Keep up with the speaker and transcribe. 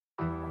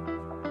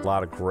A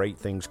lot of great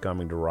things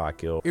coming to Rock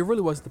Hill. It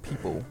really was the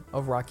people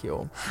of Rock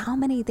Hill. How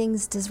many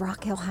things does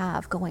Rock Hill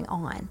have going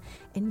on?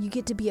 And you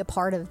get to be a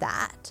part of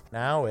that.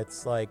 Now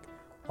it's like,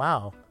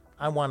 wow,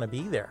 I want to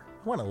be there.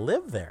 I want to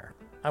live there.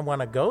 I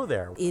want to go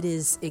there. It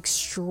is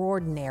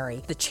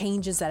extraordinary, the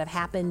changes that have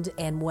happened,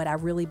 and what I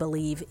really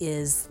believe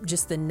is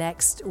just the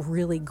next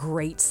really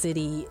great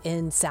city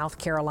in South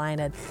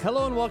Carolina.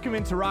 Hello and welcome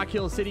into Rock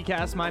Hill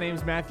CityCast. My name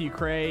is Matthew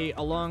Cray.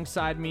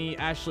 Alongside me,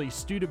 Ashley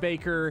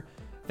Studebaker.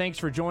 Thanks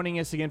for joining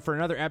us again for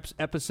another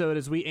episode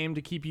as we aim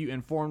to keep you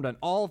informed on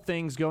all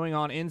things going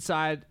on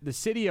inside the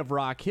city of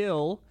Rock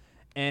Hill.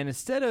 And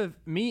instead of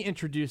me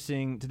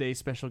introducing today's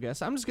special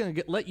guest, I'm just going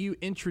to let you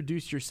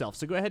introduce yourself.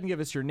 So go ahead and give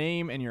us your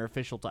name and your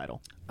official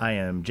title. I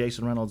am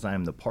Jason Reynolds. I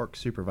am the park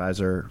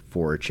supervisor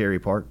for Cherry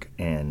Park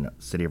and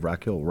City of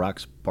Rock Hill,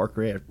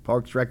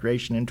 Parks,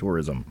 Recreation, and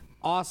Tourism.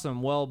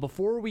 Awesome. Well,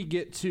 before we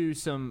get to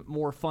some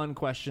more fun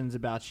questions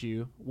about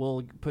you,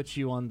 we'll put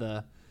you on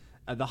the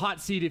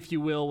hot seat, if you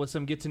will, with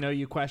some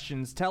get-to-know-you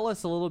questions. Tell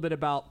us a little bit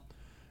about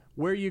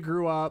where you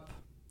grew up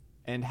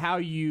and how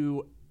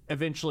you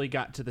eventually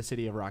got to the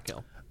city of Rock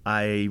Hill.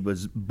 I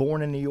was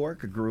born in New York.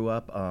 I grew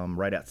up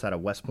right outside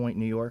of West Point,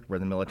 New York, where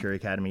the military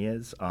academy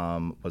is.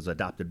 Was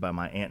adopted by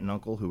my aunt and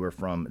uncle, who were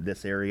from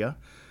this area.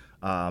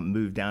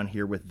 Moved down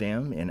here with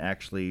them and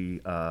actually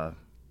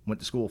went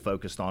to school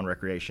focused on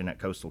recreation at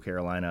Coastal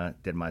Carolina.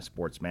 Did my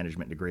sports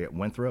management degree at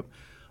Winthrop.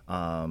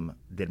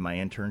 Did my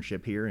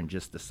internship here and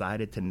just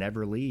decided to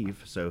never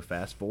leave. So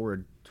fast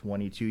forward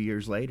 22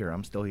 years later,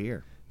 I'm still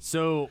here.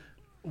 So,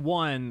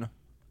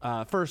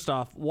 first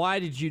off, why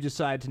did you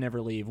decide to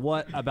never leave?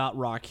 What about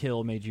Rock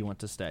Hill made you want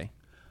to stay?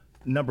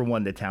 Number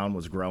one, the town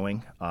was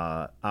growing.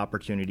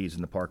 Opportunities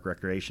in the park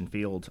recreation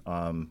field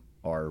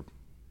are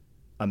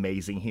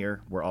amazing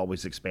here. We're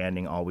always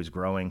expanding, always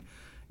growing.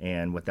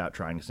 And without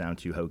trying to sound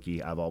too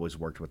hokey, I've always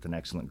worked with an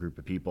excellent group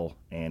of people,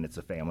 and it's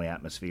a family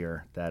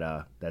atmosphere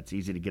that's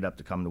easy to get up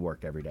to come to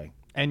work every day.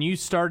 And you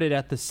started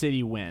at the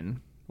city when?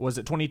 Was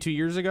it 22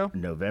 years ago?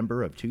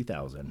 November of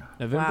 2000.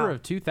 November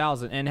of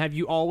 2000. And have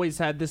you always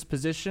had this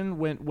position?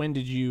 When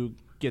did you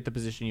get the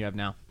position you have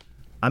now?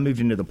 I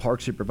moved into the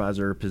park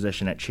supervisor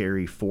position at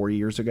Cherry 4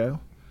 years ago.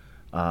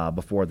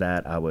 Before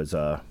that, I was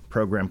a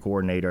program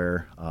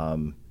coordinator.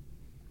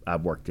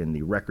 I've worked in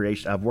the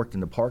recreation. I've worked in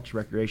the parks,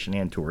 recreation,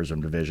 and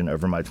tourism division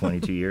over my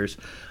 22 years.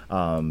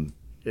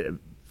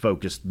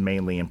 Focused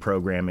mainly in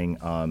programming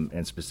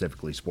and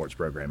specifically sports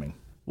programming.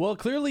 Well,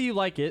 clearly you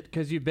like it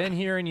because you've been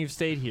here and you've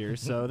stayed here,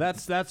 so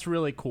that's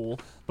really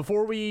cool.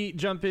 Before we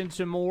jump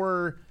into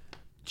more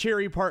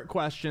Cherry Park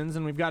questions,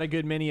 and we've got a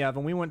good many of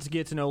them, we want to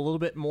get to know a little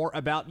bit more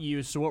about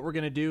you. So what we're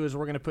going to do is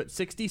we're going to put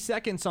 60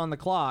 seconds on the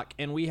clock,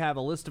 and we have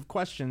a list of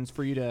questions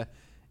for you to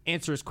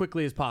answer as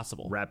quickly as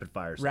possible. Rapid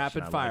fire session.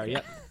 Rapid fire,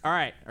 yep. All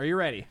right, are you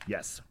ready?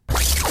 Yes.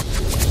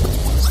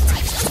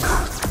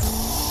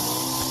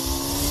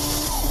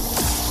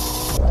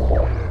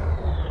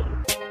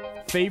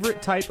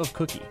 Favorite type of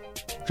cookie?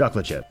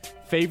 Chocolate chip.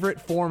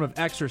 Favorite form of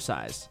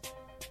exercise?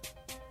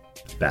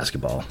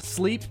 Basketball.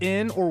 Sleep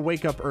in or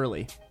wake up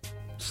early?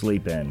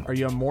 Sleep in. Are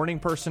you a morning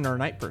person or a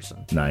night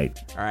person? Night.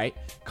 All right.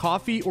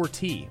 Coffee or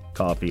tea?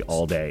 Coffee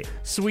all day.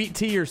 Sweet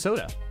tea or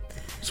soda?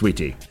 Sweet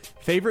tea.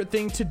 Favorite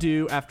thing to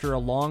do after a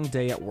long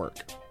day at work?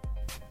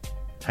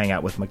 Hang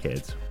out with my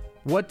kids.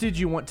 What did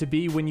you want to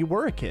be when you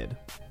were a kid?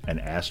 An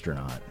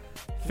astronaut.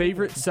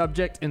 Favorite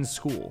subject in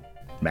school?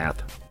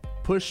 Math.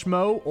 Push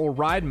mow or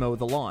ride mow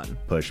the lawn?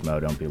 Push mow,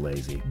 don't be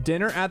lazy.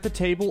 Dinner at the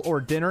table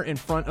or dinner in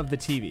front of the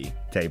TV?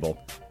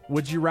 Table.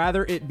 Would you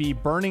rather it be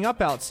burning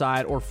up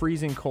outside or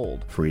freezing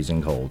cold?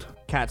 Freezing cold.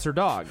 Cats or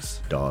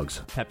dogs?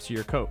 Dogs. Pepsi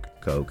or Coke?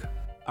 Coke.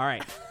 All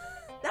right.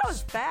 That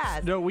was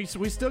fast. No, we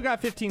still got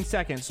 15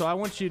 seconds, so I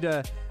want you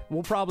to,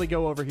 we'll probably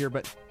go over here,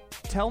 but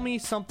tell me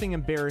something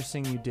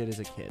embarrassing you did as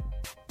a kid.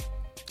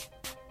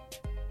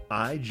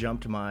 I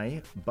jumped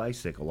my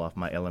bicycle off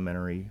my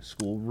elementary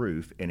school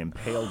roof and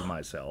impaled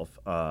myself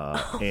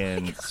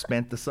and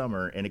spent the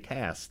summer in a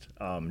cast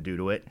due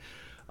to it.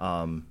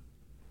 I'm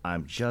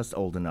just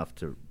old enough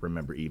to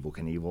remember Evel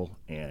Knievel,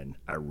 and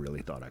I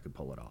really thought I could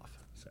pull it off.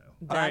 So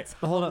That's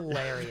hold on.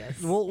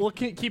 hilarious. We'll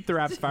keep the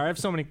rapid fire. I have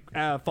so many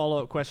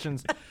follow-up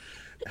questions.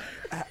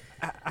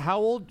 How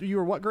old? You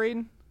were what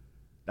grade?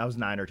 I was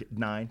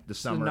 9. The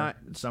summer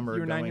you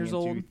were 9 going years into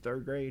old?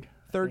 third grade.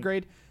 Third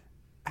grade.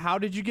 How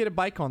did you get a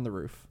bike on the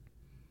roof?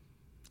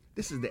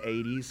 This is the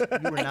 80s.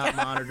 You were not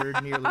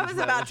monitored nearly I was as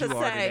well about as you to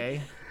are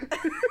say.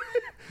 today.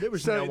 There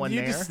was no one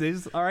there.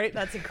 All right.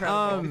 That's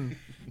incredible.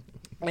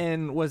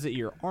 And was it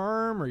your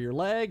arm or your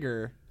leg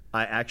or?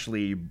 I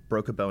actually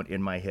broke a bone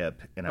in my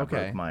hip, and I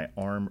broke my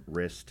arm,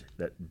 wrist,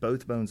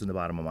 both bones in the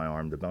bottom of my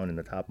arm, the bone in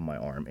the top of my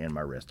arm, and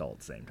my wrist all at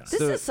the same time. This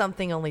is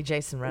something only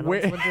Jason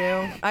Reynolds would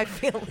do. I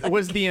feel like.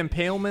 Was the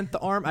impalement the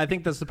arm? I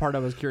think that's the part I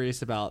was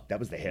curious about. That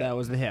was the hip. That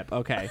was the hip.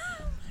 Okay.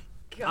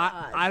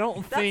 God. I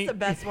don't think that's the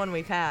best one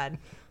we've had.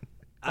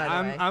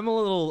 I'm a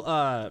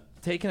little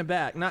taken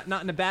aback. Not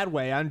in a bad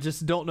way. I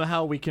just don't know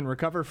how we can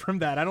recover from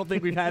that. I don't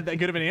think we've had that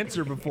good of an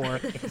answer before.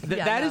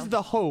 That is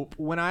the hope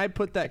when I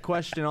put that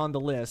question on the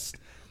list,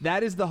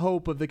 that is the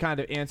hope of the kind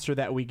of answer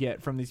that we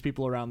get from these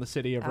people around the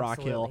city of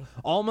Rock Hill.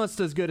 Almost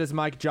as good as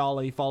Mike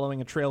Jolly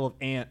following a trail of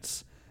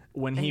ants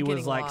when he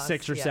was like lost,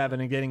 6 or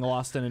 7 and getting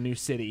lost in a new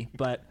city.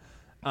 But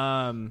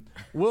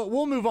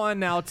we'll move on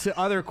now to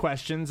other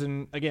questions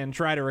and again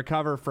try to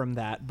recover from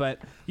that. But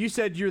you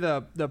said you're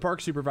the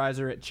park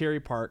supervisor at Cherry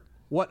Park.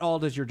 What all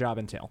does your job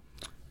entail?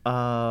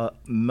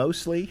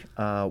 Mostly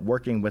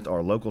working with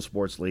our local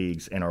sports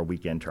leagues and our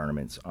weekend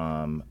tournaments.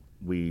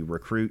 We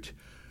recruit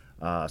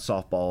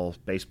softball,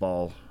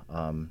 baseball,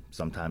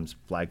 sometimes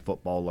flag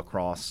football,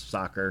 lacrosse,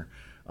 soccer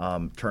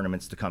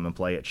tournaments to come and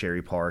play at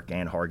Cherry Park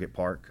and Hargett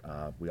Park.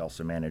 We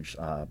also manage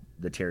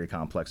the Terry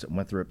Complex at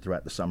Winthrop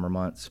throughout the summer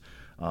months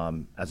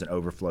as an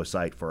overflow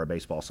site for our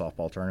baseball,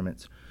 softball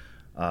tournaments.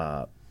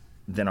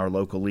 Then our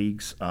local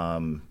leagues,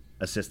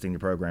 assisting the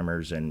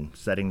programmers and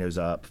setting those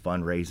up,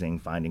 fundraising,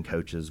 finding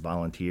coaches,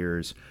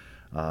 volunteers,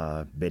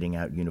 bidding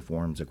out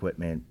uniforms,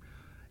 equipment,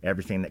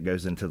 everything that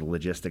goes into the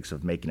logistics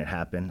of making it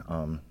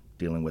happen,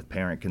 dealing with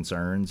parent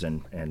concerns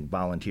and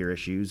volunteer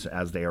issues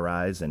as they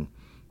arise, and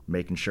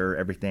making sure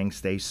everything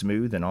stays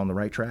smooth and on the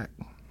right track.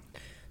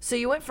 So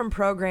you went from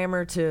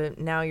programmer to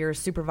now you're a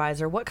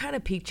supervisor. What kind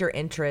of piqued your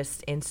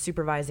interest in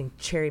supervising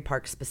Cherry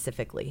Park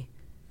specifically?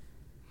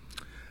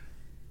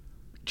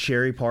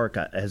 Cherry Park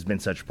has been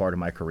such a part of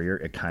my career.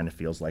 It kind of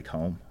feels like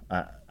home.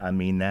 I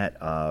mean that.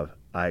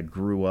 I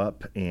grew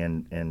up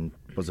and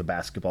was a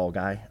basketball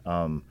guy.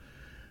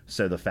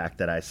 So the fact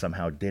that I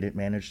somehow didn't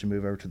manage to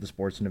move over to the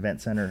Sports and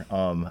Event Center,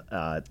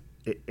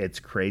 it's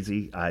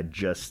crazy.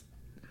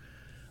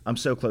 I'm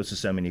so close to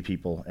so many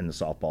people in the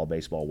softball,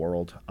 baseball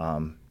world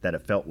that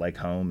it felt like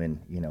home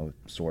and,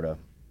 sort of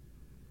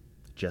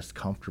just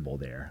comfortable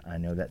there. I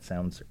know that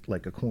sounds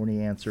like a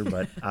corny answer,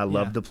 but I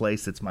love the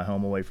place. It's my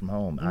home away from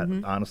home.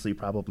 I honestly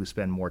probably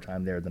spend more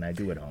time there than I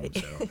do at home.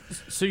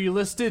 So you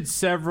listed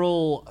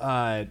several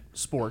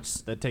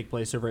sports that take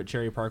place over at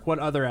Cherry Park. What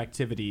other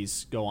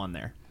activities go on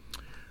there?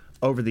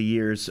 Over the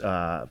years,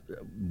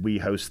 we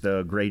host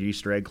the Great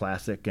Easter Egg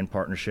Classic in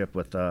partnership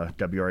with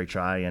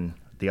WRHI and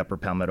the Upper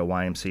Palmetto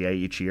YMCA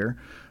each year.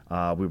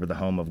 We were the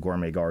home of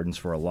Gourmet Gardens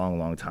for a long,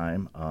 long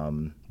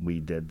time. We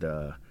did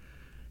the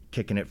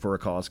Kicking It for a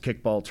Cause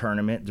kickball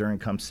tournament during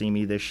Come See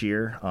Me this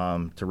year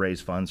to raise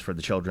funds for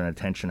the Children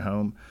Attention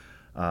Home.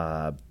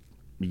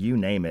 You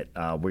name it.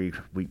 We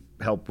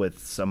help with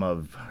some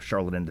of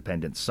Charlotte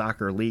Independent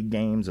soccer league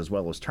games as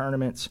well as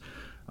tournaments.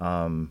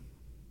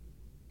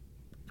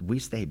 We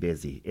stay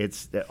busy.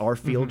 Our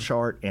field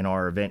chart and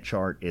our event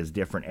chart is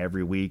different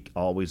every week,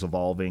 always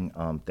evolving.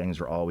 Things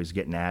are always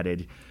getting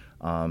added,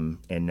 and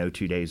no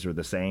 2 days are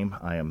the same.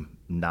 I am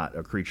not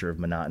a creature of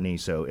monotony,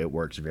 so it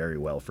works very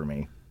well for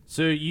me.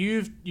 So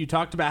you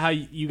talked about how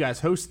you guys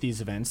host these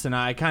events, and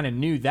I kind of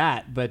knew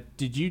that, but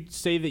did you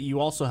say that you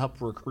also help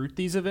recruit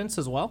these events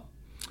as well?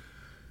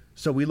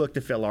 So we look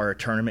to fill our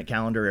tournament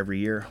calendar every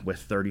year with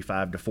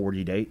 35 to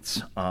 40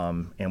 dates,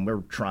 and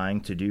we're trying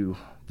to do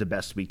the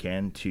best we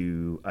can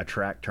to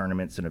attract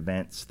tournaments and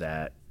events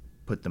that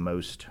put the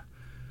most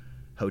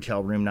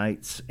hotel room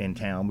nights in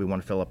town. We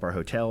want to fill up our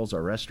hotels,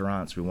 our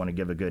restaurants. We want to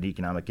give a good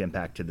economic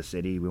impact to the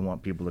city. We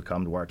want people to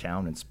come to our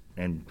town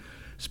and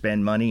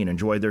spend money and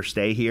enjoy their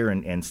stay here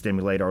and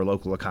stimulate our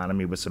local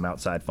economy with some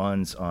outside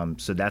funds.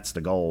 So that's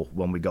the goal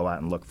when we go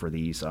out and look for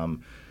these.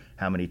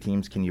 How many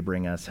teams can you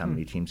bring us? How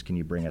many teams can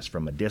you bring us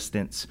from a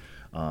distance?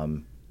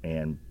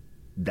 And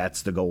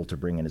that's the goal, to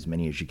bring in as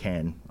many as you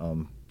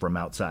can from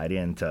outside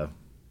in, to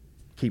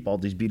keep all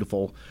these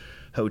beautiful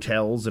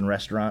hotels and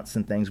restaurants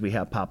and things we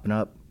have popping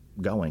up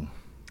going.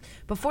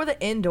 Before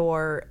the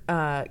indoor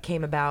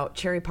came about,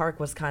 Cherry Park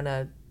was kind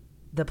of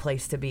the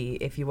place to be,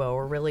 if you will,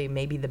 or really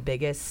maybe the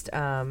biggest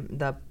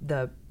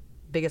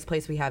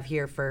place we have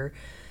here for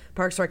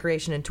Parks,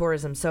 Recreation, and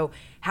Tourism. So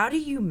how do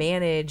you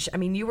manage,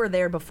 you were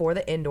there before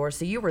the indoor,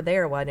 so you were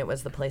there when it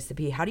was the place to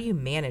be. How do you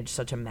manage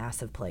such a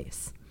massive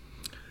place?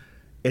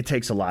 It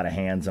takes a lot of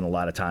hands and a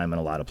lot of time and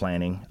a lot of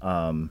planning.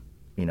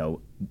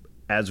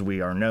 As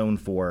we are known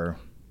for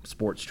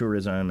sports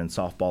tourism and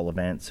softball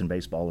events and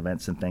baseball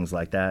events and things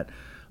like that,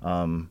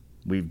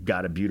 we've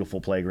got a beautiful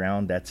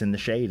playground that's in the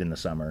shade in the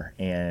summer,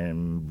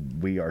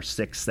 and we are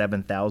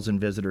 6,000-7,000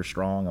 visitors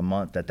strong a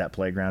month at that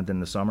playground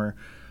in the summer.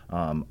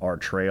 Our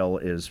trail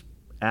is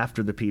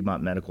after the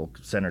Piedmont Medical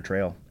Center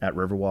Trail at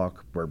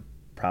Riverwalk. We're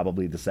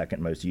probably the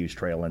second most used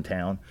trail in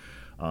town.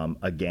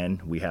 Again,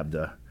 we have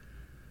the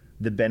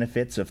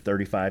benefits of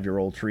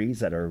 35-year-old trees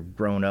that are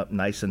grown up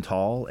nice and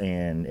tall,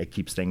 and it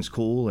keeps things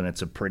cool, and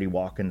it's a pretty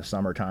walk in the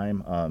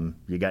summertime.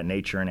 You got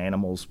nature and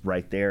animals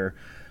right there.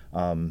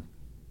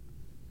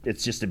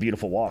 It's just a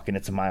beautiful walk, and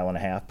it's 1.5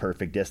 miles,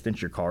 perfect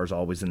distance. Your car's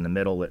always in the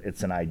middle.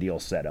 It's an ideal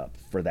setup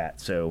for that.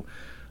 So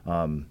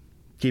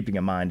keeping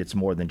in mind it's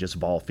more than just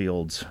ball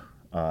fields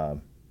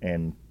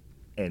and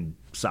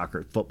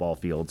soccer, football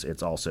fields.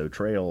 It's also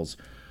trails,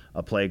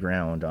 a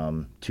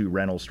playground, 2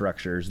 rental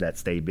structures that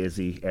stay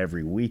busy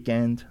every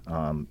weekend.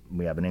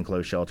 We have an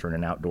enclosed shelter and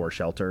an outdoor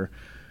shelter.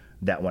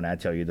 that one, I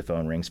tell you, the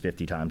phone rings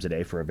 50 times a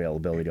day for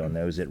availability on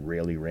those. It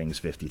really rings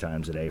 50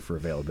 times a day for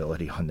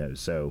availability on those.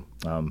 So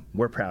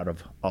we're proud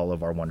of all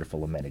of our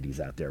wonderful amenities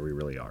out there. We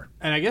really are.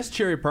 And I guess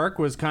Cherry Park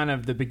was kind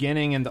of the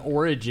beginning and the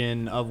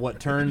origin of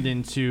what turned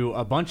into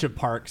a bunch of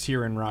parks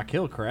here in Rock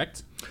Hill,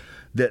 correct?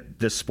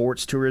 The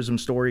sports tourism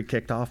story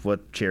kicked off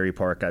with Cherry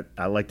Park.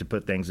 I like to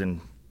put things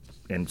in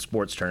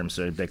sports terms.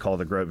 So they call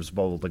the Groves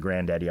Bowl the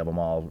granddaddy of them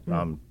all.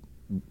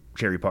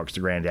 Cherry Park's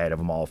the granddad of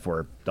them all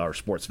for our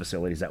sports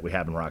facilities that we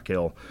have in Rock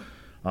Hill.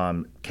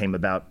 Came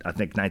about, I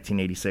think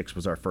 1986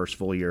 was our first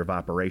full year of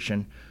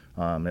operation.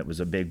 It was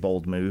a big,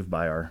 bold move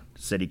by our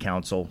city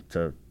council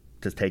to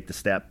take the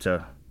step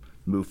to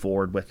move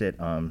forward with it.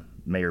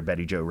 Mayor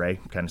Betty Jo Ray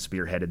kind of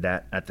spearheaded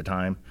that at the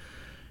time.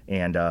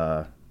 And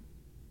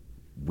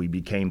we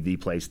became the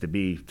place to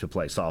be to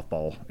play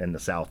softball in the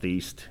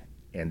Southeast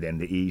and then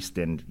the East.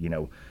 And, you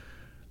know,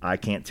 I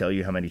can't tell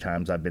you how many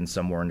times I've been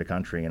somewhere in the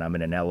country and I'm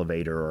in an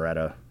elevator or at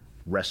a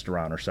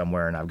restaurant or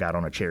somewhere and I've got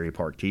on a Cherry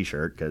Park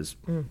t-shirt because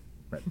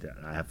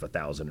I have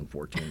 1,000 and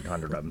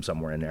 1,400 of them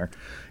somewhere in there.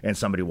 And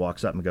somebody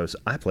walks up and goes,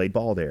 I played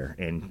ball there.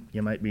 And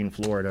you might be in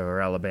Florida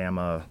or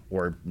Alabama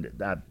or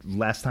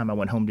last time I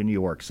went home to New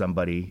York,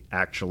 somebody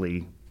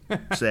actually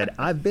said,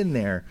 I've been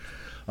there.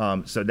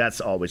 So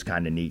that's always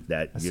kind of neat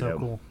that, That's you so know,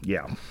 cool.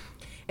 Yeah.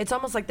 It's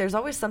almost like there's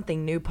always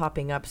something new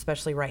popping up,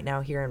 especially right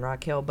now here in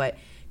Rock Hill. But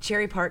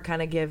Cherry Park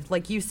kind of gives,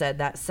 like you said,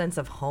 that sense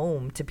of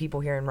home to people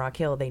here in Rock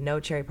Hill. They know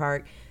Cherry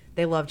Park.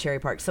 They love Cherry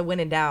Park. So when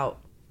in doubt,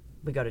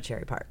 we go to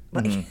Cherry Park.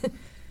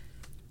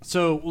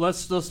 So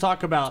let's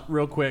talk about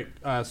real quick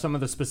some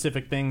of the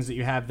specific things that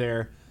you have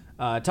there.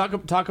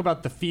 Talk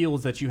about the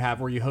fields that you have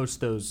where you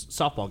host those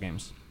softball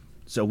games.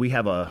 So we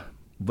have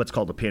what's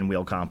called a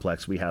pinwheel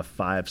complex. We have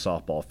 5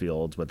 softball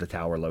fields with the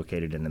tower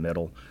located in the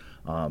middle.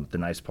 The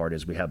nice part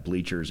is we have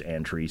bleachers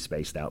and trees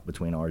spaced out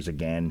between ours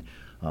again.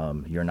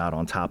 You're not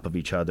on top of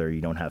each other.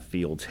 You don't have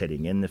fields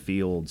hitting in the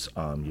fields.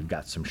 You've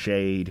got some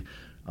shade.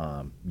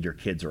 Your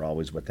kids are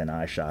always within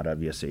eye shot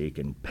of you so you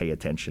can pay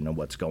attention to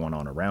what's going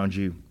on around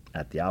you.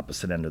 At the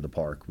opposite end of the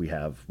park, we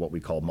have what we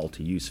call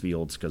multi-use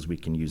fields because we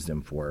can use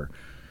them for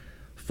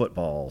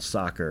football,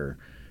 soccer,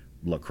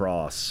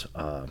 lacrosse.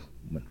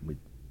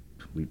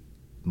 We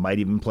might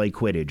even play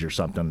Quidditch or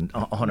something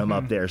on them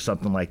up there,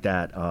 something like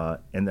that.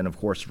 And then, of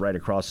course, right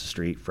across the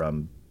street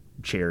from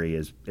Cherry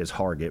is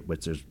Hargett,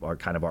 which is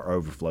our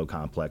overflow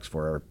complex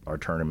for our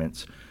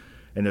tournaments.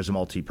 And there's a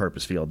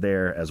multi-purpose field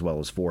there, as well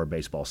as 4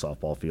 baseball,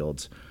 softball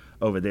fields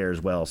over there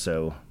as well.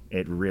 So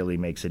it really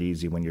makes it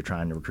easy when you're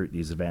trying to recruit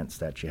these events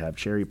that you have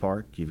Cherry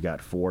Park. You've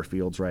got 4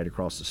 fields right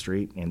across the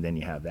street, and then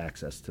you have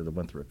access to the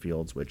Winthrop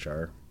fields, which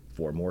are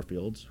 4 more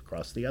fields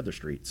across the other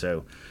street.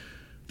 So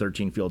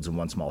 13 fields in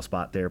one small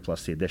spot there,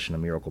 plus the addition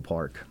of Miracle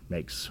Park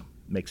makes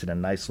it a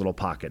nice little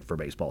pocket for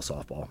baseball,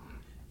 softball.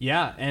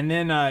 Yeah, and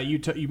then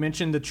you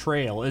mentioned the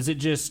trail. Is it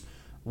just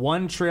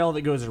one trail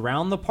that goes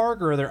around the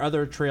park, or are there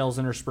other trails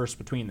interspersed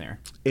between there?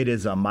 It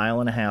is a 1.5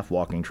 mile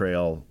walking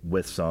trail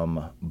with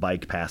some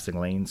bike passing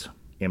lanes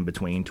in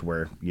between to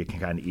where you can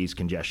kind of ease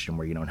congestion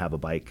where you don't have a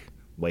bike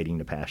waiting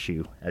to pass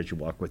you as you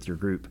walk with your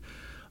group.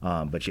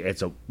 But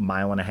it's a 1.5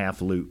 mile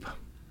loop.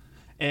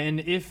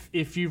 And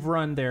if you've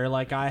run there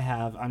like I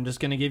have, I'm just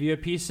going to give you a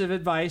piece of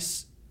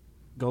advice.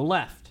 Go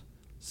left.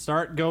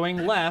 Start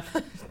going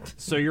left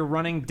so you're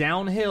running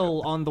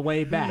downhill on the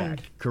way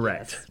back.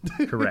 Correct.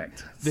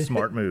 Correct.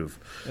 Smart move.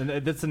 And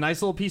that's a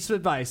nice little piece of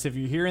advice. If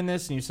you're hearing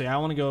this and you say, I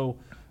want to go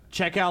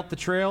check out the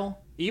trail,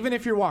 even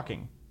if you're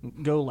walking,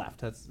 go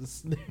left.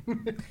 That's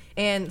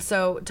And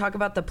so talk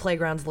about the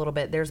playgrounds a little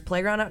bit. There's a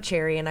playground out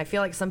Cherry, and I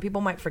feel like some people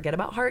might forget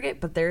about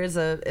Hargett, but there is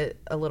a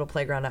little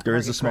playground at Hargett. There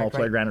is a small correct, right?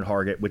 playground at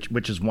Hargett,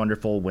 which is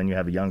wonderful when you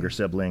have a younger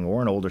sibling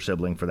or an older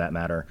sibling for that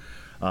matter,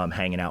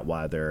 hanging out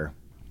while their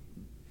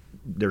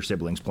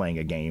siblings playing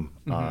a game.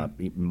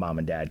 Mom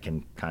and dad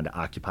can kind of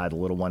occupy the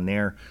little one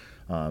there.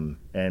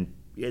 And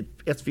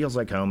it feels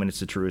like home, and it's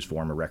the truest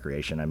form of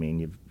recreation. I mean,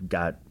 you've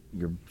got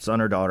your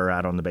son or daughter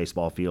out on the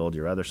baseball field,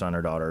 your other son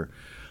or daughter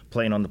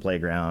playing on the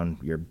playground,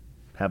 you're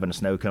having a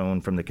snow cone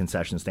from the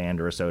concession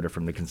stand or a soda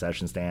from the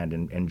concession stand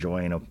and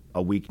enjoying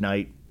a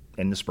weeknight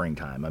in the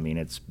springtime. I mean,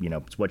 it's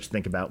what you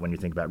think about when you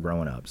think about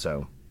growing up.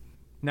 So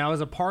Now,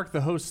 as a park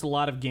that hosts a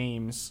lot of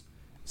games,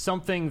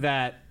 something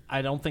that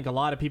I don't think a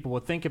lot of people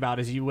would think about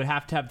is you would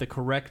have to have the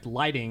correct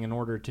lighting in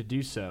order to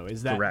do so.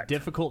 Is that Correct.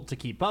 difficult to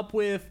keep up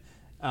with?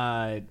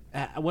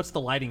 What's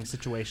the lighting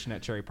situation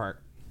at Cherry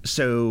Park?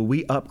 So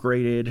we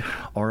upgraded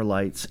our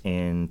lights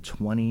in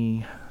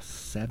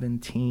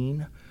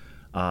 2017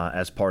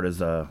 as part of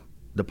the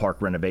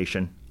park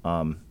renovation.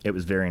 It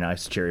was very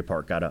nice. Cherry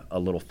Park got a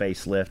little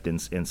facelift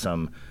and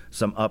some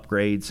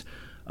upgrades.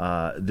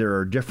 There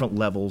are different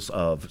levels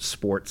of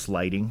sports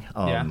lighting.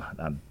 I'm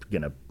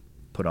going to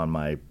put on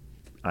my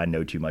I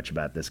know too much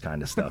about this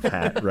kind of stuff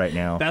hat right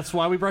now. That's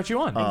why we brought you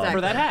on,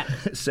 for that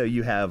hat. So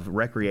you have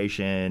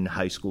recreation,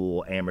 high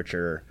school,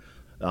 amateur.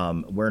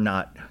 We're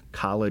not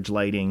college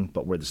lighting,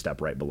 but we're the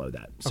step right below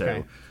that.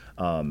 So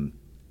Okay.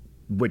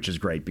 which is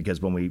great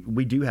because when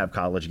we do have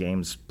college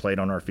games played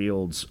on our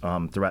fields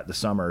throughout the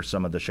summer,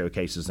 some of the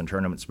showcases and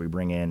tournaments we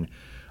bring in,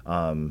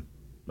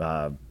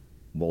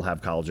 we'll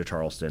have College of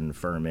Charleston,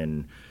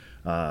 Furman,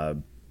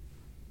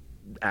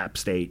 App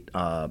State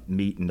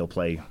meet, and they'll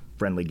play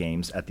friendly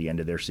games at the end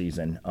of their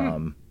season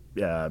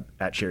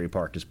at Cherry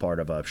Park as part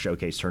of a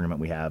showcase tournament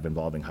we have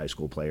involving high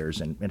school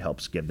players, and it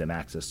helps give them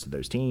access to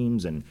those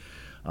teams and,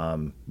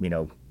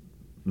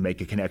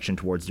 make a connection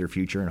towards their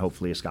future and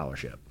hopefully a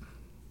scholarship.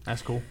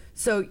 That's cool.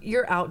 So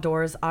you're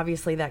outdoors.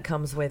 Obviously, that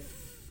comes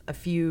with a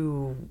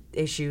few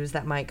issues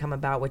that might come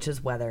about, which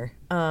is weather.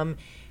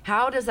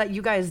 How does that?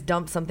 You guys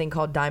dump something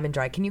called Diamond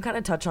Dry. Can you kind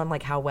of touch on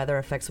like how weather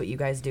affects what you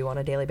guys do on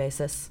a daily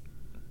basis?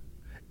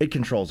 It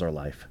controls our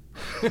life.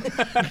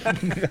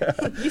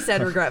 You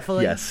said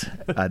regretfully. Yes.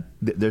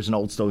 There's an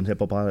old Stone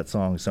Temple Pilots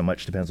song, "So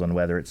much depends on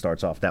weather." It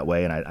starts off that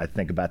way, and I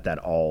think about that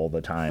all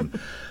the time.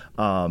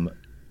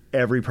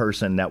 Every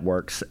person that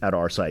works at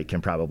our site can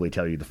probably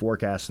tell you the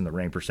forecast and the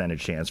rain percentage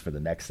chance for the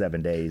next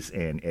 7 days.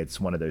 And it's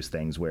one of those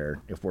things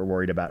where if we're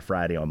worried about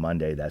Friday on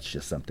Monday, that's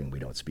just something we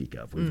don't speak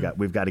of.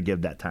 We've got to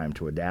give that time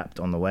to adapt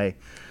on the way.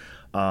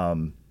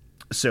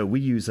 So we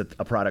use a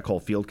product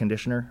called Field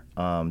Conditioner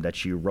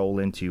that you roll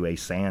into a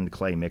sand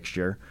clay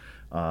mixture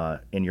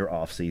in your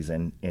off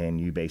season,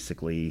 and you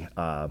basically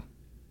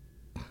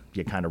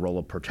you kind of roll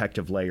a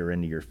protective layer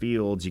into your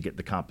fields. You get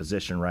the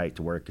composition right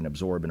to where it can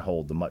absorb and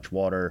hold the much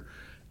water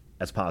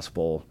as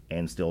possible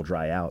and still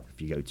dry out.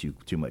 If you go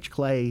too much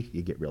clay,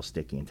 you get real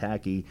sticky and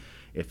tacky.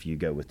 If you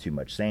go with too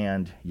much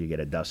sand, you get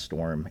a dust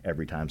storm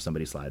every time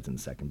somebody slides in the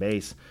second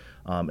base.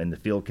 And the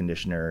field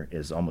conditioner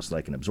is almost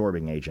like an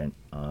absorbing agent.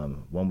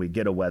 When we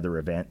get a weather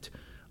event,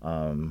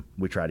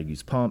 we try to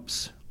use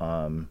pumps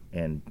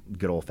and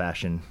good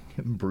old-fashioned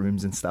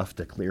brooms and stuff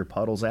to clear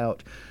puddles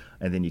out.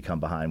 And then you come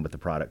behind with a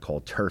product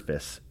called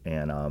Turfus.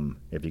 And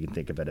if you can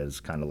think of it as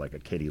kind of like a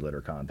kitty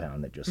litter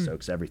compound that just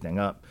soaks everything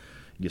up.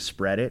 You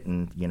spread it,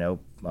 and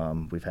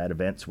we've had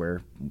events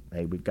where,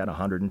 hey, we've got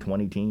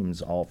 120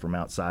 teams all from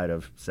outside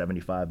of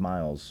 75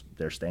 miles.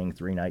 They're staying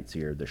 3 nights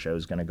here. The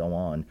show's going to go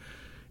on,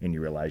 and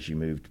you realize you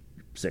moved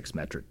 6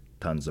 metric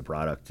tons of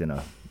product in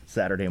a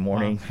Saturday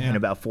morning in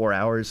about 4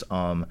 hours.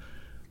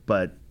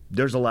 But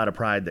there's a lot of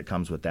pride that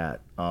comes with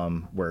that,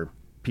 where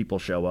people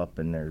show up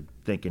and they're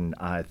thinking,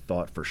 I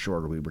thought for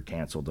sure we were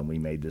canceled and we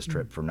made this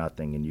trip for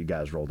nothing, and you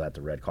guys rolled out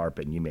the red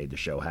carpet and you made the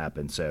show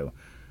happen. So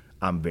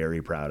I'm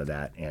very proud of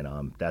that,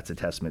 and that's a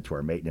testament to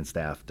our maintenance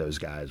staff. Those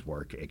guys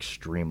work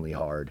extremely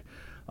hard,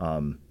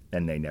 and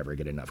they never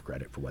get enough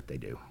credit for what they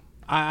do.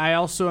 I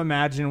also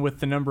imagine with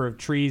the number of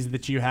trees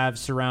that you have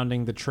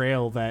surrounding the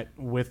trail that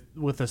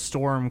with a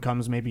storm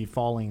comes maybe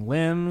falling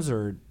limbs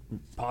or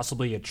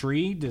possibly a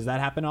tree. Does that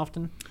happen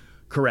often?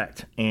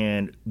 Correct,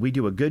 and we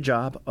do a good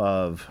job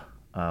of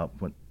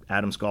when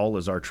Adam Skull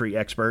is our tree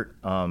expert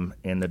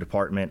in the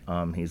department.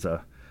 He's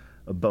a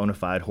bona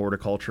fide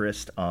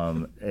horticulturist.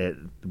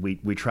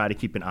 We try to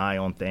keep an eye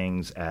on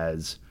things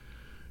as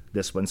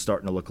this one's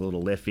starting to look a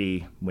little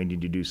iffy. We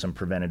need to do some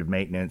preventative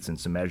maintenance and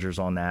some measures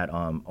on that.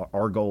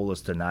 Our goal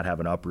is to not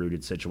have an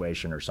uprooted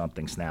situation or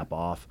something snap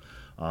off.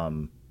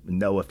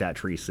 Know if that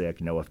tree's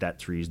sick, know if that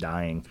tree's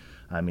dying.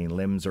 I mean,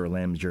 limbs are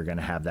limbs. You're going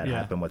to have that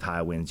happen with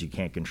high winds. You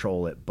can't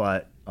control it.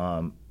 But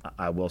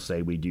I will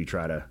say we do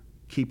try to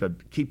keep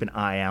an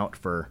eye out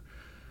for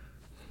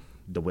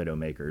the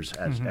widowmakers,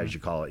 as you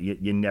call it.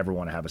 You never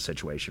want to have a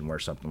situation where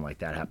something like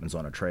that happens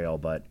on a trail,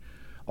 but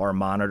our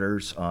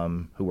monitors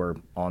who are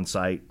on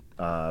site,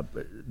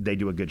 they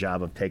do a good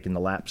job of taking the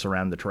laps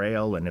around the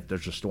trail, and if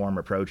there's a storm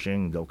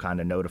approaching, they'll kind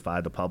of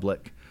notify the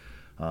public,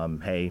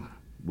 hey,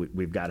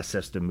 we've got a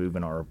system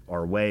moving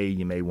our way.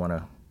 You may want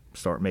to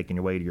start making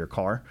your way to your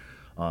car,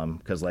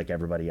 because like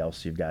everybody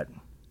else, you've got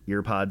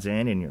ear pods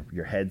in and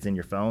your head's in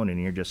your phone, and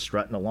you're just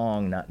strutting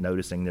along, not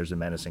noticing there's a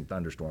menacing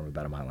thunderstorm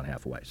about 1.5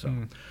 miles away.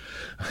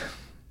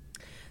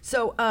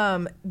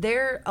 So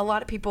there a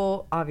lot of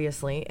people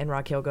obviously in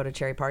Rock Hill go to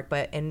Cherry Park,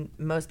 and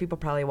most people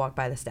probably walk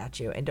by the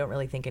statue and don't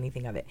really think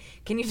anything of it.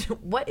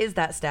 What is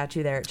that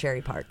statue there at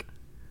Cherry Park?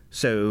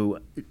 So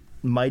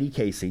Mighty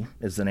Casey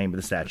is the name of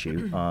the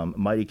statue.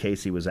 Mighty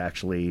Casey was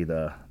actually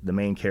the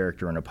main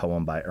character in a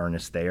poem by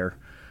Ernest Thayer,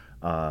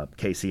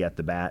 Casey at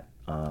the Bat.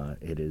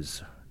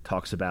 It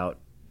talks about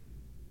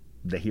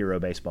the hero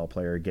baseball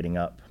player getting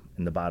up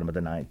in the bottom of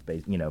the ninth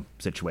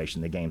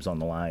situation. The game's on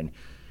the line,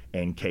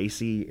 and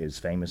Casey is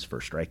famous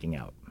for striking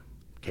out.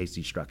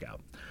 Casey struck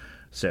out.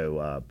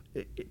 So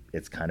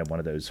it's kind of one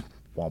of those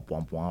womp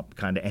womp womp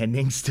kind of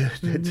endings to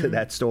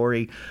that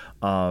story.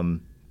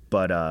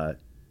 But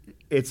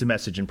it's a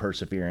message in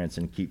perseverance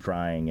and keep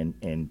trying.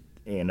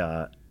 And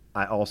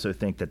I also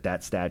think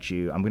that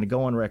statue, I'm going to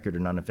go on record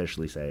and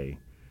unofficially say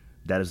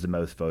that is the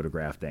most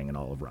photographed thing in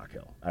all of Rock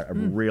Hill. I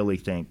really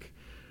think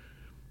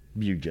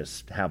you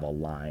just have a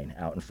line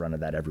out in front of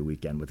that every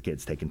weekend with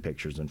kids taking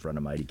pictures in front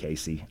of Mighty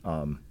Casey.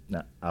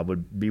 I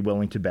would be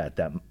willing to bet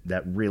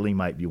that really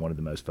might be one of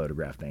the most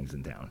photographed things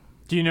in town.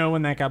 Do you know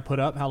when that got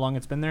put up, how long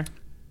it's been there?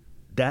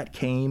 That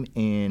came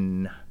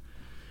in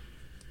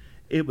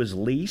It was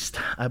leased,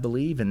 I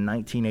believe, in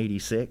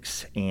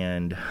 1986,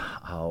 and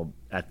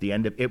at the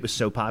end of it was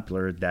so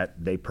popular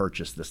that they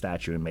purchased the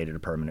statue and made it a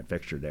permanent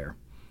fixture there.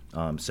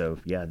 So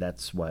yeah,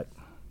 that's what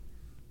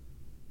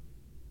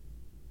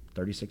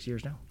 36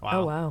 years now.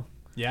 Oh, wow.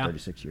 Yeah.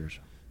 36 years.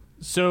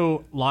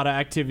 So a lot of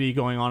activity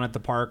going on at the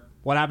park.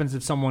 What happens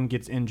if someone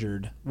gets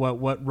injured?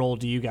 What role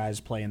do you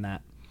guys play in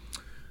that?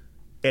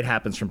 It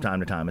happens from time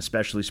to time,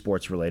 especially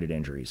sports-related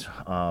injuries.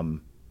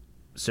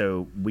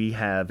 So we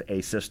have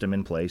a system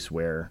in place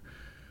where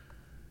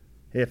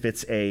if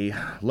it's a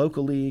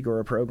local league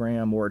or a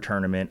program or a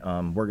tournament,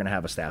 we're going to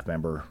have a staff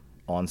member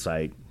on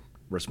site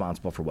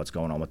responsible for what's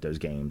going on with those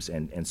games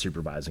and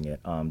supervising it.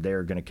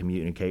 They're going to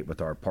communicate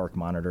with our park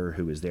monitor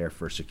who is there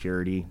for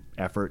security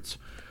efforts.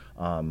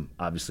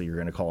 Obviously, you're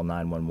going to call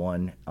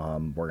 911.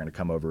 We're going to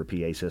come over a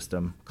PA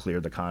system,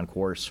 clear the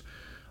concourse.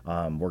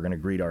 We're going to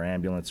greet our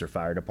ambulance or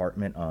fire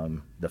department.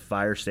 The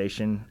fire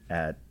station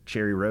at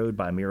Cherry Road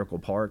by Miracle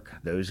Park,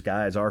 those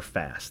guys are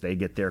fast. They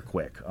get there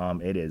quick.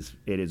 It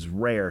is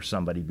rare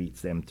somebody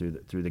beats them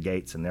through the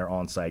gates, and they're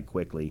on site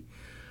quickly.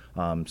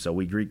 So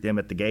we greet them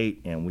at the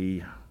gate, and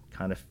we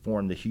kind of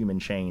form the human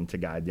chain to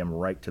guide them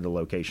right to the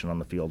location on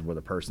the field where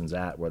the person's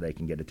at, where they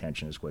can get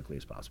attention as quickly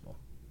as possible.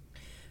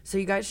 So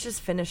you guys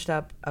just finished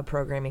up a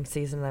programming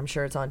season, and I'm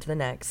sure it's on to the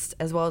next,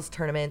 as well as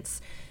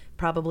tournaments,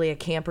 probably a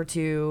camp or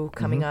two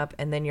coming up,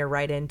 and then you're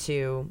right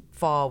into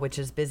fall, which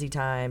is busy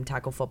time,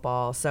 tackle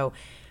football. So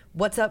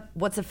what's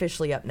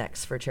officially up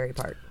next for Cherry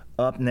Park?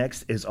 Up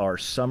next is our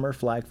summer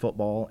flag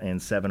football and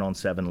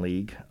 7-on-7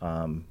 league.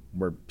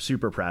 We're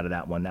super proud of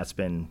that one. That's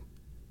been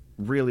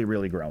really,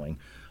 really growing.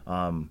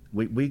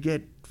 We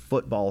get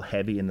football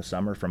heavy in the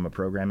summer from a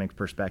programming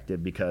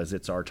perspective because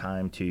it's our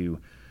time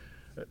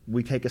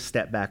we take a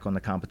step back on the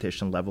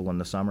competition level in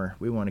the summer.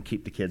 We want to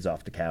keep the kids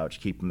off the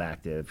couch, keep them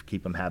active,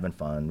 keep them having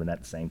fun. And at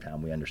the same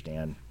time, we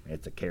understand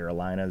it's a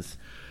Carolinas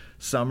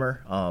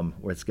summer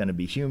where it's going to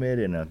be humid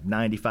and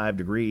 95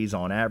 degrees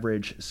on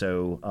average.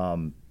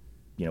 So,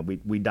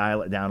 we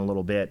dial it down a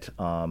little bit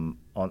on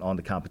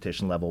the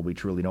competition level. We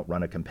truly don't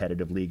run a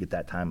competitive league at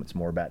that time. It's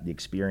more about the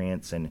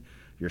experience, and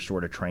you're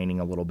sort of training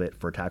a little bit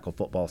for tackle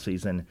football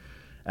season.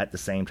 At the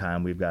same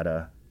time, we've got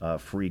a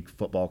free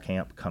football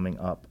camp coming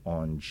up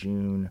on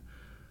June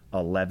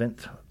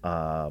 11th.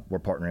 We're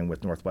partnering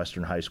with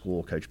Northwestern High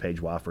School. Coach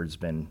Paige Wofford's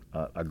been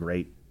a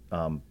great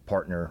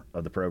partner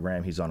of the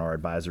program. He's on our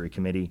advisory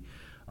committee,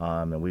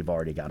 and we've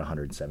already got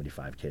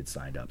 175 kids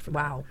signed up for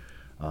that.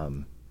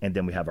 Wow. And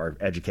then we have our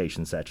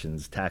education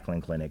sections,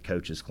 tackling clinic,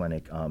 coaches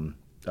clinic.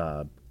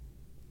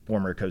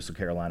 Former Coastal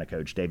Carolina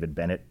coach David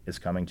Bennett is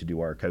coming to do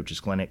our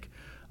coaches clinic.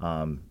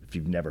 If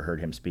you've never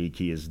heard him speak,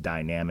 he is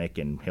dynamic,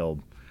 and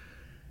he'll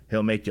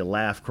make you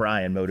laugh,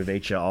 cry, and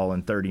motivate you all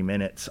in 30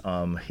 minutes.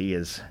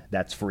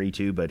 That's free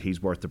too, but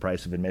he's worth the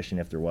price of admission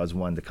if there was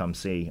one to come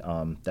see.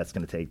 That's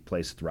going to take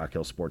place at the Rock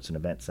Hill Sports and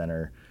Event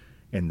Center,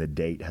 and the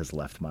date has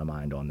left my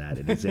mind on that.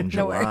 It is in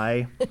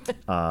July,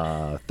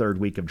 third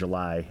week of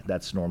July.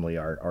 That's normally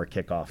our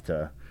kickoff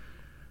to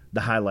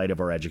the highlight of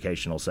our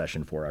educational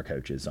session for our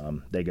coaches.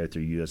 They go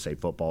through USA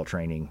football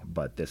training,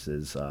 but this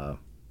is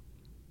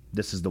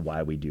the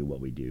why we do what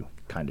we do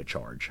kind of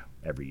charge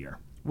every year.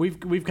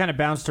 We've kind of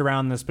bounced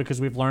around this because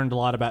we've learned a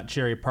lot about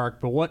Cherry Park,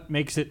 but what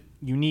makes it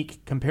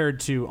unique compared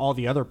to all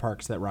the other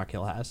parks that Rock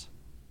Hill has?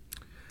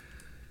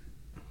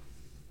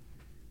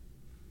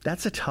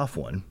 That's a tough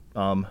one.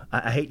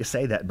 I hate to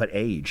say that, but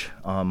age.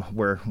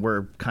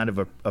 We're kind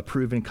of a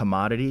proven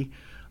commodity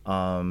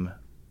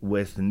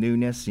with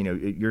newness.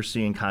 You're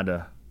seeing kind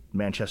of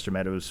Manchester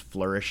Meadows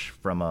flourish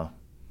from I'm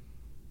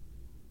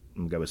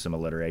going to go with some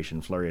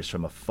alliteration, flourish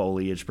from a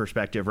foliage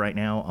perspective right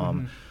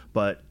now.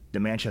 But the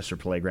Manchester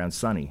playground's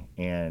sunny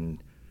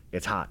and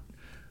it's hot.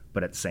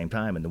 But at the same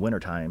time, in the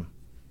wintertime,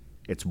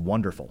 it's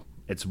wonderful.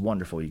 It's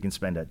wonderful. You can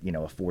spend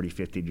a 40,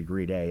 50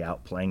 degree day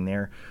out playing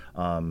there.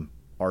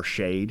 Our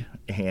shade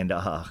and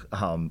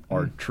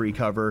our tree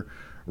cover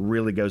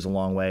really goes a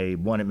long way.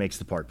 One, it makes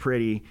the park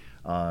pretty.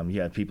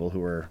 You have people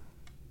who are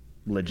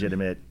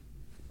legitimate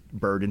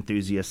bird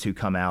enthusiasts who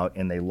come out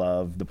and they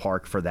love the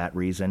park for that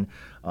reason.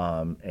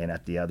 And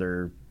at the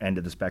other end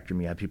of the spectrum,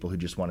 you have people who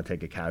just want to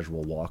take a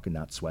casual walk and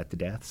not sweat to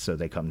death. So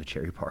they come to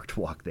Cherry Park to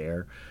walk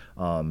there.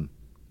 And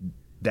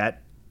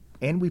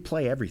we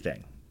play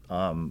everything.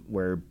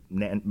 Where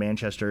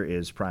Manchester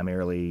is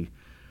primarily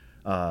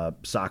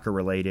soccer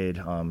related.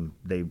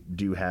 They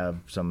have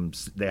a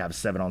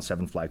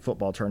 7-on-7 flag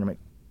football tournament.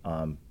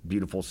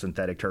 Beautiful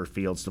synthetic turf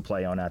fields to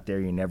play on out there.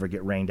 You never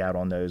get rained out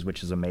on those,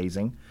 which is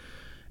amazing.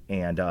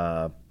 And,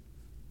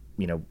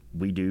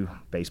 we do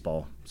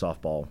baseball,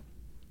 softball,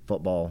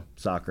 football,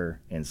 soccer,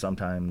 and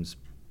sometimes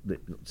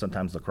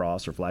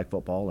lacrosse or flag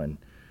football. And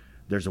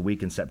there's a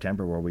week in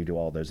September where we do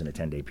all those in a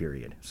 10-day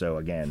period. So,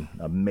 again,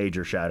 a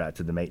major shout-out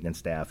to the maintenance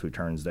staff who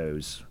turns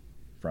those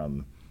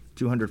from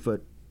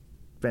 200-foot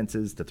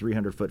fences to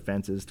 300-foot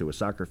fences to a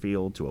soccer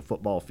field to a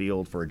football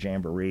field for a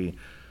jamboree.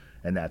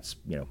 And that's,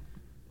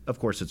 of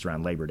course, it's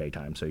around Labor Day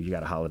time, so you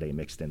got a holiday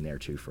mixed in there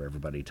too for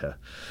everybody to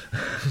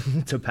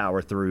to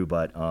power through.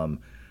 But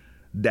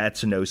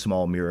that's no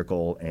small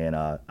miracle. And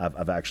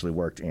I've actually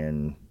worked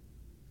in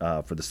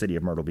for the city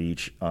of Myrtle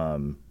Beach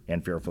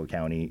and Fairfield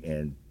County,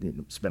 and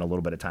spent a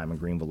little bit of time in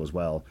Greenville as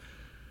well.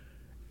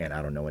 And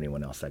I don't know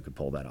anyone else that could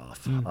pull that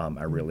off.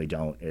 I really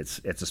don't.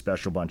 It's a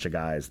special bunch of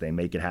guys. They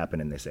make it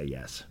happen and they say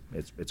yes.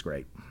 It's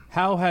great.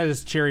 How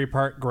has Cherry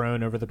Park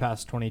grown over the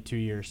past 22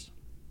 years?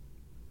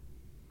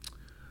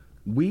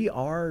 We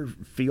are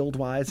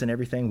field-wise and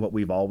everything what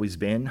we've always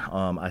been.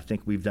 I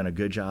think we've done a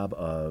good job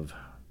of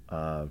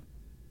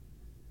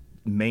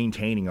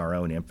maintaining our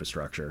own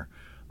infrastructure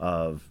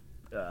of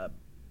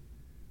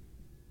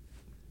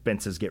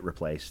fences get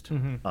replaced,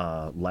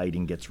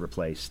 lighting gets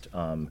replaced,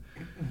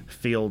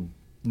 field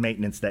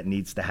maintenance that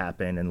needs to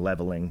happen and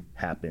leveling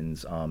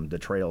happens, the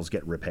trails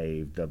get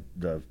repaved,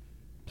 the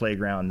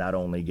playground not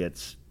only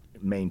gets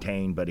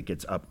maintained, but it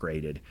gets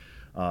upgraded.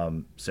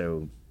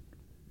 So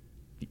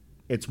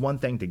it's one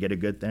thing to get a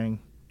good thing.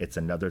 It's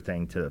another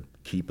thing to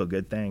keep a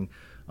good thing.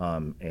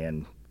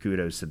 And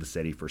kudos to the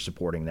city for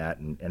supporting that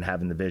and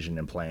having the vision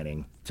and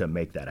planning to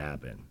make that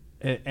happen.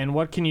 And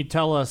what can you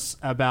tell us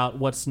about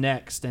what's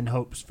next and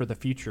hopes for the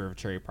future of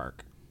Cherry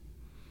Park?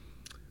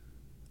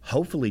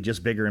 Hopefully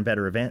just bigger and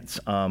better events.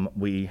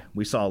 We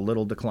saw a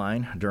little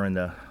decline during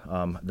the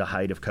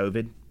height of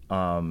COVID,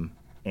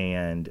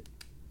 and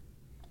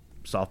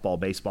softball,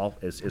 baseball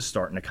is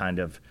starting to kind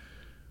of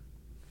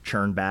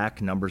churn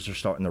back. Numbers are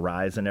starting to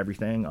rise and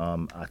everything.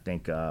 I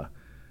think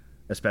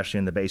especially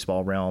in the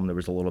baseball realm, there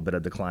was a little bit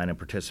of decline in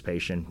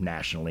participation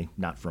nationally,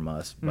 not from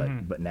us,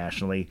 but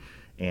nationally.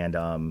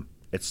 And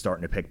it's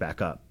starting to pick back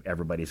up.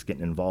 Everybody's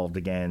getting involved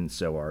again.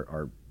 So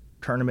our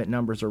tournament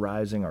numbers are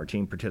rising. Our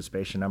team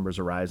participation numbers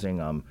are rising,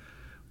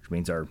 which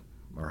means our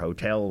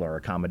hotel, our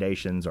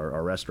accommodations,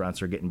 our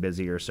restaurants are getting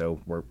busier.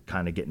 So we're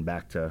kind of getting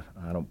back to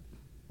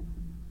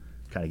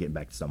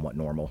somewhat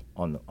normal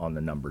on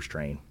the numbers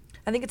train.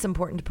 I think it's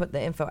important to put the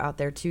info out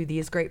there too.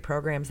 These great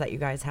programs that you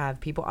guys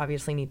have, people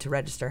obviously need to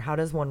register. How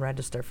does one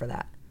register for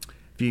that?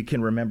 If you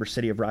can remember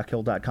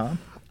cityofrockhill.com,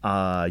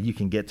 you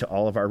can get to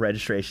all of our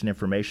registration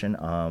information.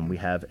 We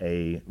have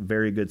a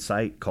very good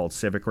site called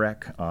Civic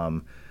Rec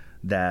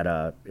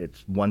that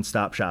it's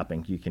one-stop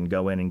shopping. You can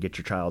go in and get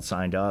your child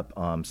signed up,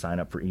 sign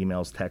up for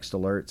emails, text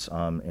alerts,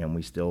 and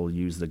we still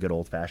use the good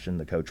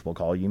old-fashioned the coach will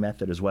call you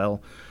method as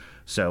well.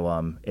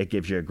 So it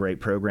gives you a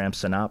great program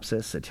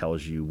synopsis. It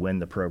tells you when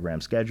the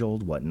program's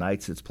scheduled, what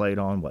nights it's played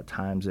on, what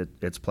times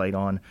it's played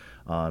on.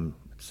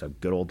 It's a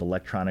good old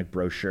electronic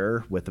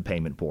brochure with a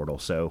payment portal.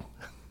 So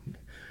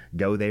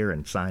go there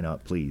and sign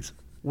up, please.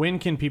 When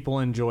can people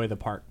enjoy the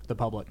park, the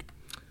public?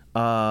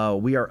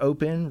 We are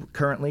open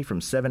currently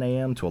from 7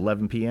 a.m. to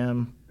 11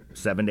 p.m.,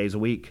 7 days a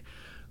week.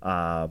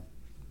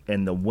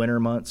 In the winter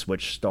months,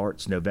 which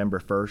starts November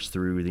 1st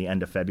through the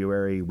end of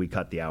February, we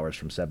cut the hours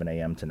from 7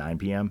 a.m. to 9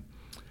 p.m.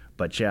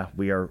 But yeah,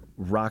 we are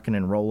rocking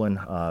and rolling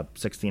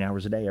 16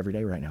 hours a day, every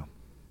day right now.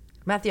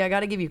 Matthew, I got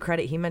to give you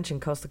credit. He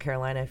mentioned Coastal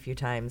Carolina a few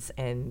times,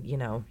 and,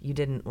 you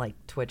didn't,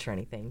 Twitch or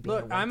anything.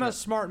 Look, I'm a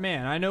smart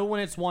man. I know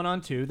when it's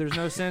 1-on-2. There's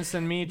no sense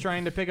in me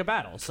trying to pick a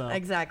battle. So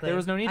exactly. There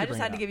was no need to I just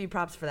had to give you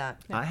props for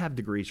that. I have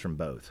degrees from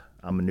both.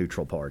 I'm a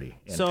neutral party.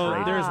 So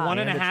there's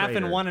 1.5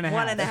 and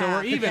 1.5. So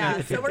we're even.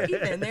 Yeah, so we're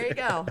even. There you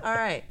go. All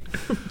right.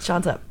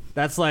 Sean's up.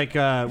 That's like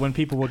when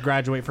people would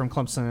graduate from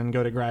Clemson and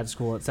go to grad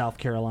school at South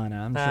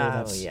Carolina. I'm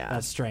sure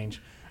that's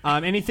strange.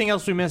 Anything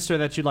else we missed or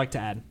that you'd like to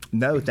add?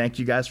 No, thank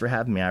you guys for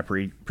having me. I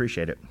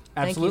appreciate it.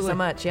 Absolutely. Thank you so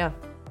much. Yeah.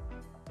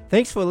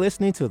 Thanks for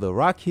listening to the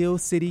Rock Hill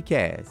City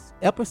Cast.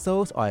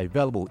 Episodes are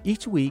available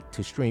each week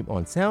to stream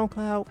on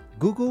SoundCloud,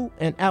 Google,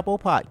 and Apple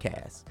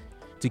Podcasts.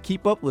 To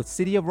keep up with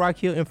City of Rock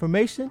Hill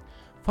information,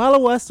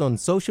 follow us on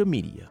social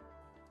media.